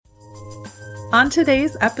On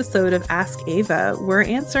today's episode of Ask Ava, we're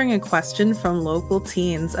answering a question from local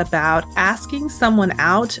teens about asking someone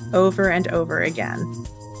out over and over again.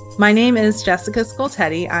 My name is Jessica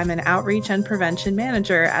Scoltetti. I'm an outreach and prevention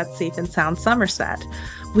manager at Safe and Sound Somerset.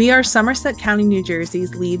 We are Somerset County, New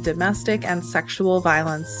Jersey's lead domestic and sexual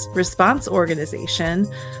violence response organization,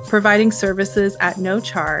 providing services at no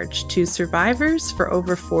charge to survivors for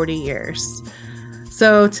over 40 years.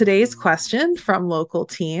 So today's question from local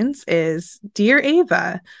teens is, Dear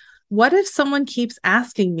Ava, what if someone keeps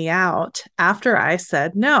asking me out after I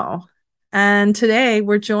said no? And today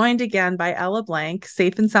we're joined again by Ella Blank,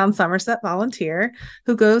 Safe and Sound Somerset volunteer,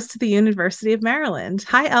 who goes to the University of Maryland.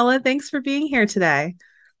 Hi, Ella. Thanks for being here today.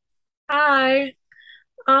 Hi.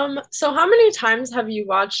 So how many times have you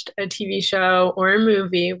watched a TV show or a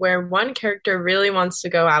movie where one character really wants to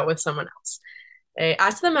go out with someone else? They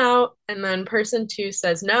ask them out, and then person two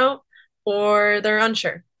says no, or they're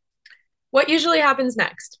unsure. What usually happens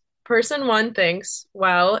next? Person one thinks,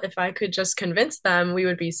 well, if I could just convince them, we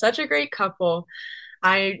would be such a great couple.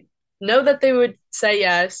 I know that they would say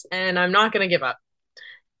yes, and I'm not going to give up.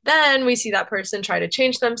 Then we see that person try to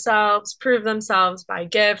change themselves, prove themselves, buy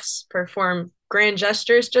gifts, perform grand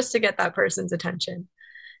gestures just to get that person's attention.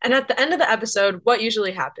 And at the end of the episode, what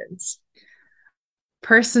usually happens?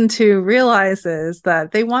 Person two realizes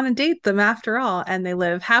that they want to date them after all, and they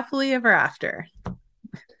live happily ever after.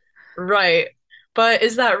 Right. But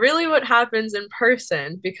is that really what happens in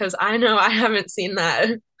person? Because I know I haven't seen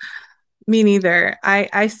that. Me neither.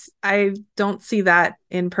 I don't see that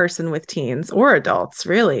in person with teens or adults,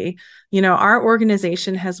 really. Our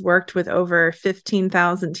organization has worked with over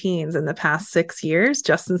 15,000 teens in the past 6 years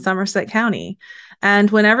just in Somerset County.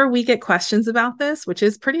 And whenever we get questions about this, which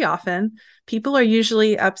is pretty often, people are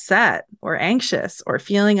usually upset or anxious or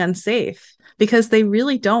feeling unsafe because they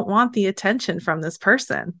really don't want the attention from this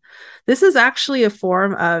person. This is actually a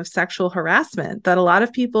form of sexual harassment that a lot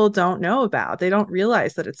of people don't know about. They don't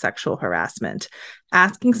realize that it's sexual harassment.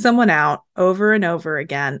 Asking someone out over and over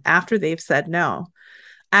again after they've said no.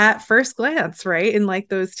 At first glance, right? In like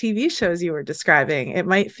those TV shows you were describing, it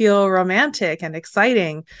might feel romantic and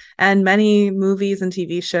exciting. And many movies and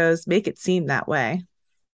TV shows make it seem that way.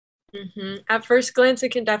 At first glance,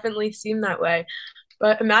 it can definitely seem that way.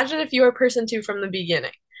 But imagine if you were person two from the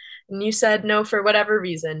beginning and you said no for whatever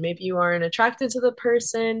reason. Maybe you aren't attracted to the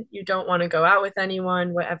person, you don't want to go out with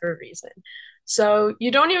anyone, whatever reason. So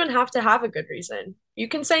you don't even have to have a good reason. You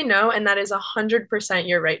can say no, and that is 100%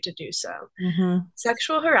 your right to do so. Mhm.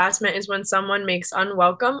 Sexual harassment is when someone makes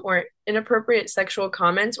unwelcome or inappropriate sexual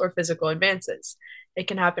comments or physical advances. It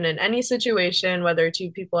can happen in any situation, whether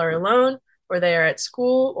two people are alone, or they are at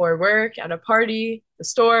school or work, at a party, the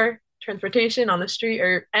store, transportation, on the street,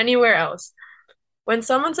 or anywhere else. When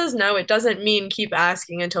someone says no, it doesn't mean keep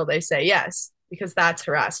asking until they say yes, because that's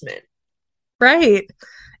harassment. Right.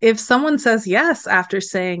 If someone says yes after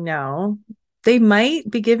saying no, they might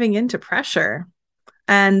be giving in to pressure.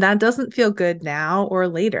 And that doesn't feel good now or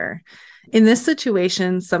later. In this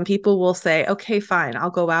situation, some people will say, okay, fine,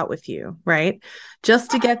 I'll go out with you, right?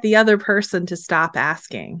 Just to get the other person to stop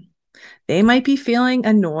asking. They might be feeling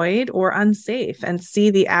annoyed or unsafe and see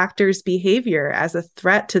the actor's behavior as a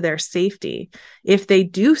threat to their safety if they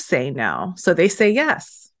do say no. So they say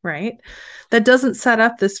yes, right? That doesn't set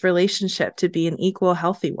up this relationship to be an equal,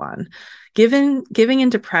 healthy one. Giving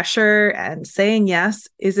into pressure and saying yes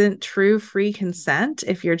isn't true free consent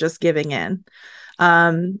if you're just giving in.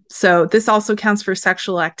 So this also counts for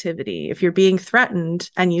sexual activity. If you're being threatened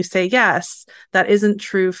and you say yes, that isn't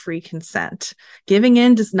true free consent. Giving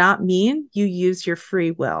in does not mean you use your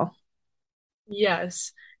free will.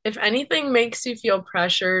 Yes. If anything makes you feel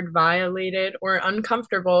pressured, violated, or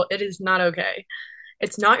uncomfortable, it is not okay.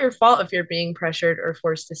 It's not your fault if you're being pressured or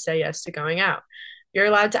forced to say yes to going out. You're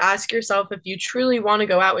allowed to ask yourself if you truly want to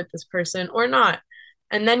go out with this person or not.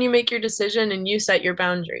 And then you make your decision and you set your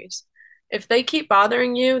boundaries. If they keep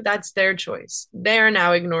bothering you, that's their choice. They are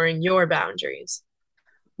now ignoring your boundaries.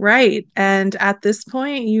 Right. And at this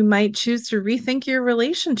point, you might choose to rethink your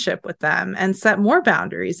relationship with them and set more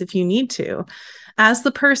boundaries if you need to. As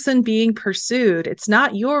the person being pursued, it's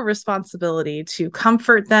not your responsibility to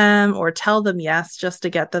comfort them or tell them yes just to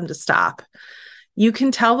get them to stop. You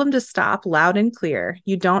can tell them to stop loud and clear.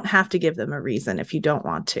 You don't have to give them a reason if you don't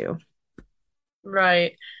want to.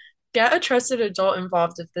 Right. Get a trusted adult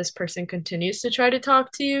involved if this person continues to try to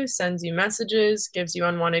talk to you, sends you messages, gives you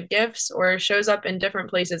unwanted gifts, or shows up in different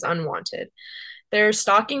places unwanted. They're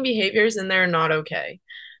stalking behaviors and they're not okay.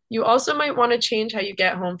 You also might want to change how you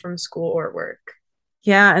get home from school or work.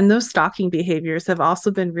 Yeah, and those stalking behaviors have also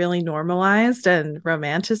been really normalized and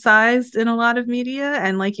romanticized in a lot of media.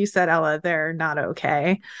 And like you said, Ella, they're not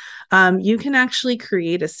okay. You can actually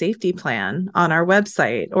create a safety plan on our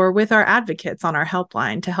website or with our advocates on our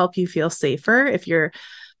helpline to help you feel safer if you're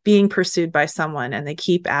being pursued by someone and they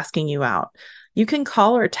keep asking you out. You can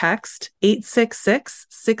call or text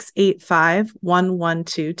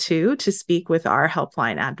 866-685-1122 to speak with our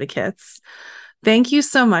helpline advocates. Thank you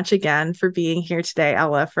so much again for being here today,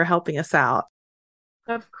 Ella, for helping us out.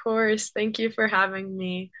 Of course. Thank you for having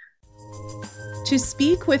me. To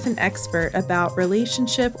speak with an expert about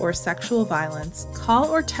relationship or sexual violence, call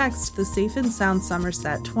or text the Safe and Sound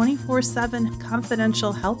Somerset 24/7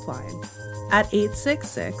 confidential helpline at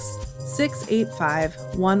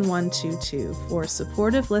 866-685-1122 for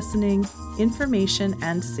supportive listening, information,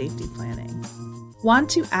 and safety planning. Want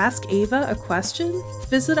to ask Ava a question?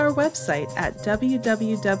 Visit our website at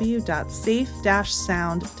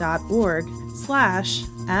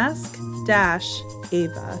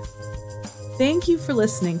www.safe-sound.org/ask-ava. Thank you for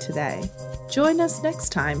listening today. Join us next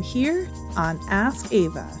time here on Ask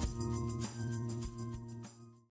Ava.